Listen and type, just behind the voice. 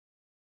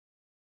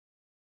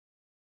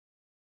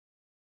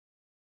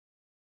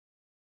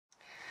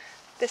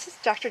This is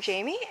Dr.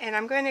 Jamie, and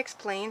I'm going to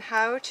explain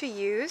how to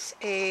use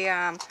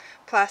a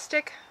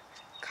plastic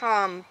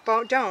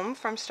dome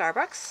from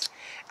Starbucks,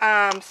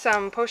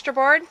 some poster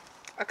board,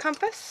 a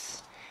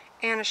compass,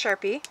 and a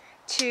Sharpie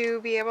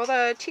to be able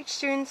to teach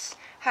students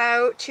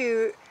how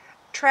to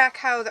track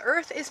how the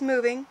Earth is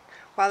moving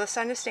while the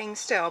sun is staying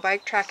still by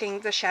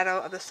tracking the shadow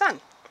of the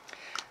sun.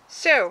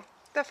 So,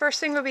 the first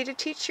thing will be to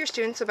teach your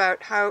students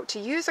about how to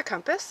use a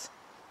compass,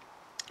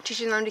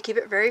 teaching them to keep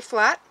it very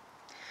flat.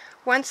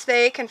 Once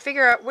they can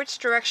figure out which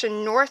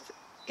direction north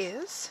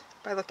is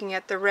by looking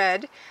at the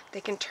red, they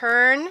can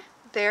turn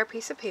their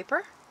piece of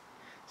paper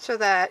so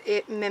that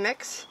it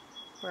mimics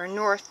where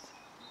north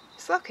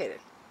is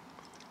located.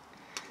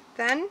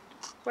 Then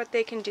what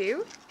they can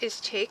do is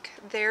take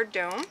their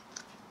dome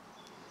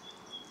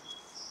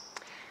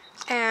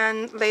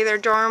and lay their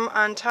dome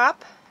on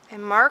top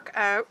and mark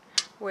out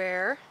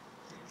where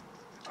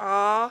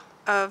all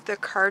of the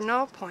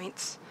cardinal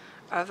points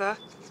of the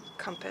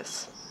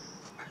compass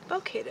are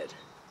located.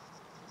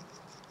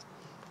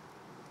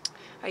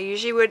 I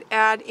usually would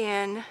add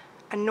in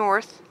a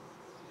north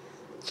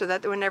so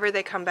that whenever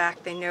they come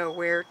back they know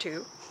where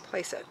to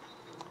place it.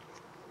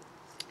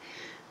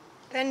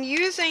 Then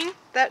using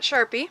that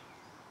Sharpie,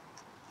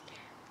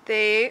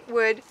 they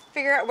would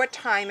figure out what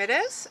time it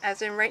is,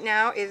 as in right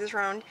now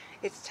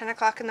it's 10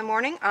 o'clock in the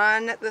morning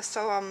on the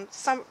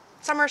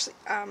summer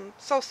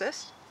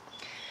solstice.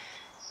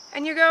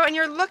 And you go and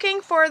you're looking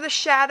for the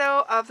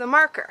shadow of the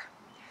marker.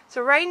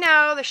 So right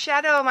now the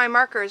shadow of my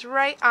marker is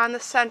right on the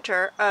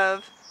center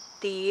of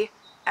the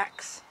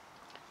X.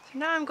 So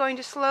now I'm going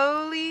to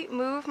slowly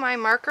move my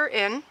marker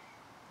in,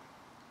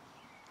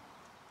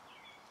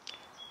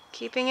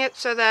 keeping it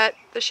so that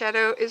the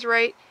shadow is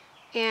right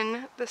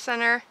in the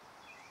center.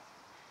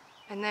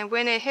 And then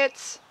when it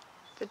hits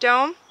the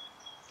dome,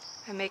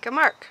 I make a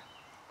mark.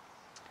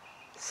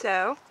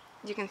 So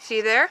you can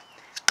see there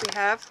we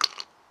have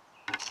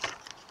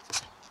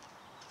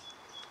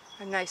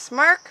a nice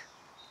mark,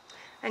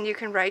 and you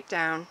can write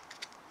down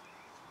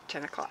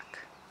 10 o'clock.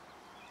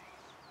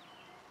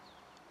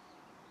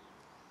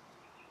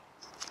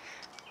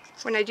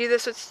 When I do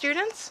this with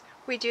students,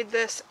 we do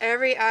this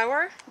every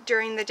hour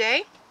during the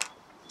day,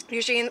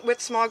 usually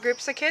with small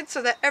groups of kids,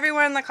 so that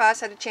everyone in the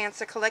class had a chance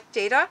to collect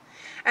data.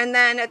 And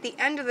then at the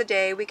end of the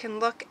day, we can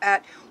look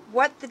at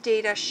what the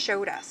data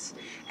showed us.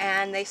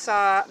 And they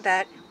saw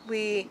that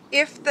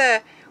if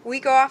we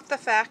go off the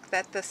fact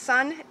that the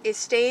sun is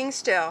staying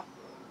still,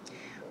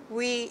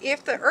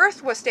 if the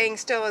Earth was staying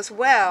still as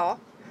well,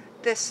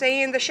 the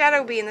shadow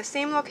would be in the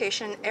same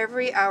location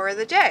every hour of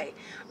the day.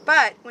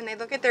 But when they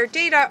look at their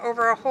data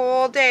over a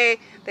whole day,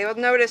 they will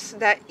notice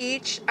that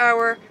each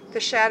hour the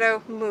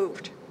shadow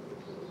moved.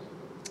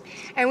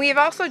 And we have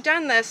also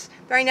done this,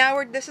 right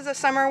now this is a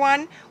summer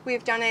one,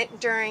 we've done it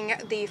during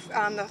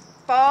the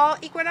fall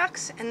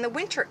equinox and the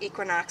winter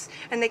equinox.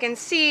 And they can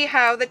see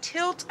how the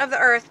tilt of the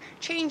Earth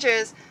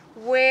changes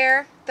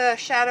where the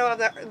shadow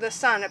of the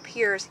sun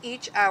appears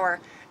each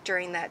hour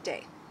during that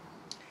day.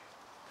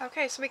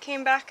 Okay, so we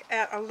came back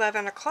at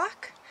 11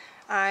 o'clock.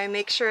 I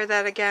make sure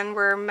that again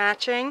we're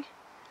matching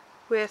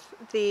with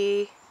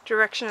the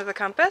direction of the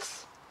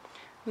compass.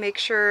 Make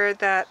sure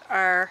that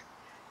our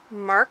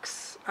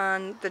marks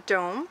on the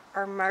dome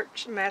are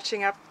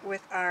matching up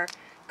with our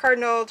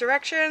cardinal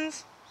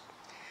directions.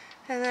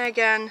 And then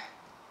again,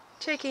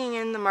 taking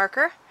in the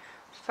marker,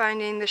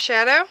 finding the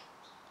shadow,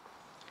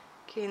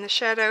 getting the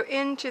shadow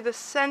into the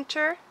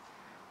center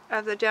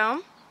of the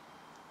dome,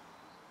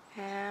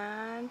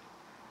 and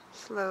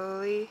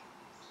slowly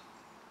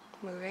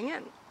moving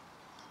in.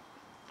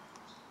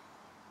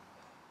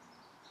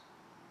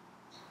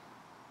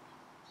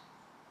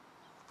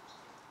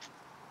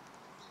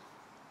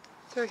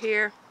 So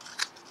here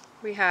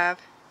we have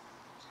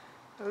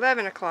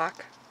 11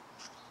 o'clock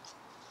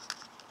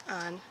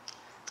on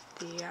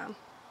the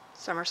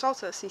summer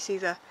solstice. You see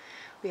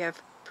we have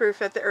proof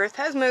that the Earth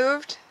has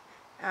moved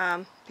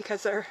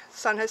because the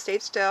sun has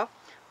stayed still.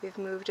 We've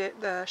moved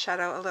the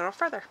shadow a little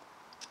further.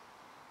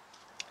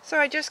 So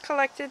I just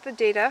collected the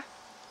data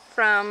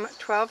from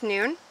 12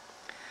 noon,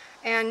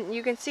 and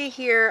you can see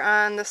here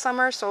on the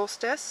summer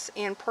solstice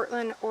in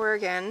Portland,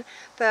 Oregon,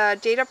 the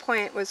data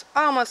point was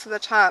almost at the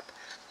top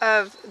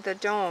of the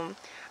dome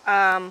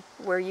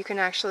where you can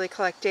actually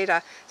collect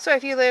data. So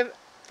if you live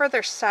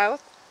further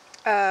south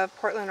of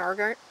Portland,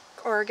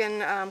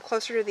 Oregon,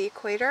 closer to the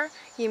equator,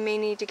 you may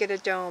need to get a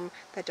dome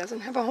that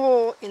doesn't have a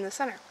hole in the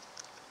center.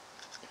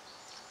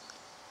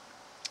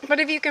 But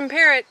if you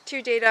compare it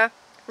to data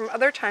from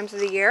other times of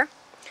the year,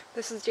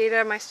 this is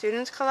data my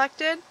students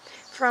collected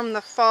from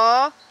the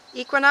fall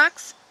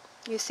equinox.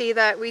 You see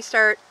that we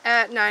start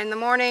at 9 in the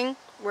morning,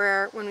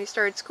 when we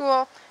started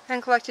school,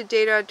 and collected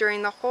data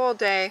during the whole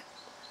day,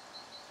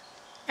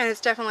 and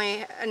it's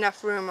definitely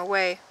enough room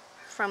away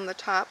from the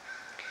top.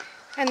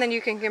 And then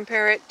you can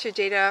compare it to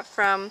data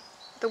from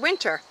the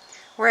winter,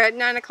 where at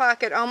 9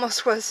 o'clock it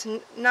almost was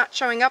not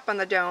showing up on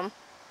the dome,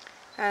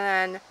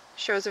 and then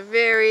shows a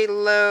very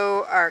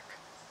low arc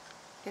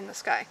in the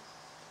sky.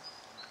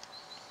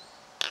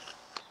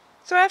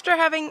 So after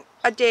having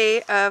a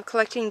day of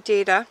collecting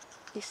data,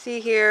 you see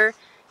here,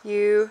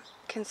 you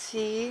can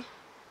see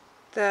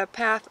the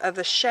path of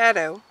the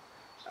shadow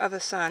of the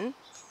sun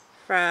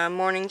from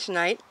morning to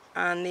night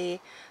on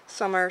the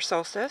summer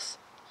solstice,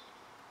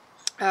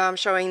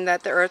 showing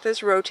that the Earth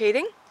is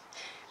rotating,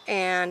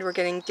 and we're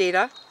getting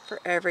data for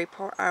every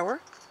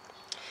hour.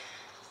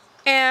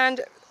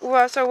 And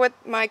well, so what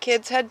my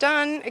kids had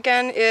done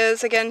again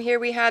is, here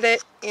we had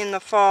it in the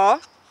fall,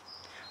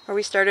 where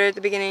we started at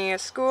the beginning of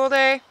school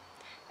day,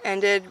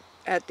 ended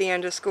at the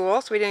end of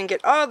school, so we didn't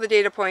get all the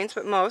data points,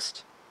 but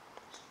most.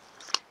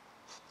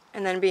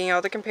 And then being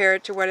able to compare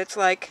it to what it's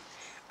like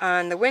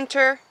on the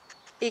winter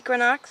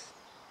equinox.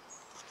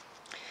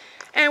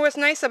 And what's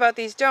nice about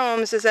these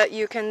domes is that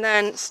you can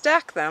then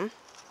stack them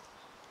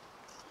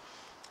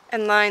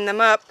and line them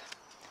up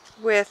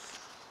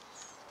with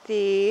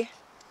the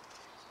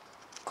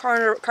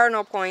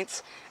cardinal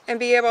points and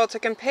be able to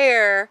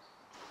compare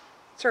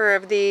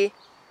sort of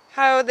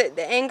how the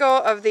angle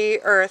of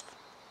the Earth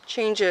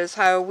changes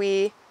how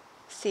we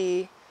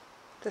see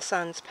the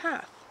sun's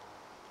path.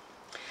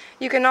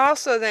 You can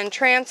also then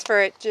transfer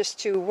it just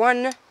to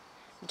one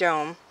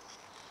dome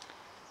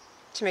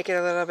to make it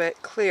a little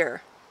bit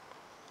clearer.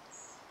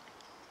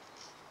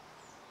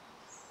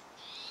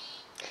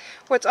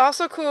 What's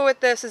also cool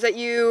with this is that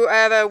you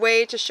have a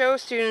way to show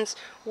students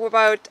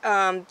about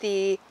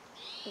the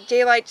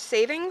daylight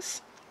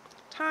savings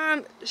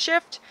time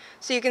shift.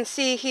 So you can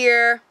see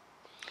here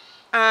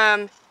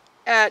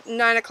at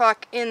 9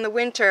 o'clock in the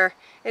winter,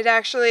 it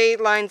actually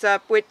lines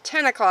up with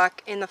 10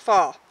 o'clock in the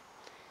fall.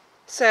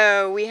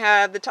 So we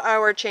have the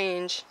hour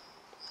change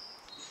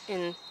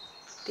in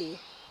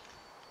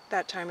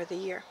that time of the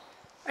year.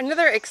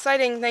 Another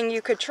exciting thing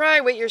you could try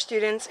with your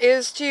students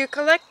is to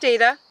collect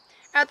data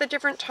at the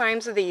different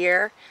times of the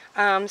year,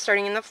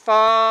 starting in the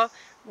fall,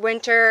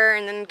 winter,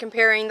 and then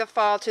comparing the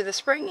fall to the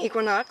spring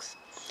equinox.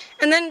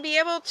 And then be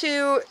able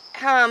to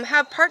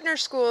have partner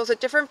schools at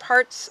different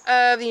parts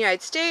of the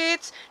United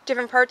States,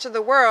 different parts of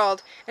the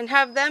world, and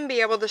have them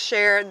be able to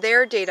share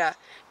their data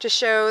to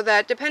show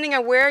that depending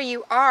on where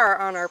you are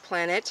on our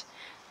planet,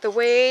 the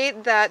way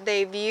that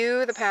they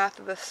view the path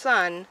of the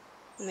sun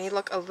may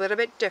look a little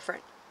bit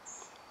different.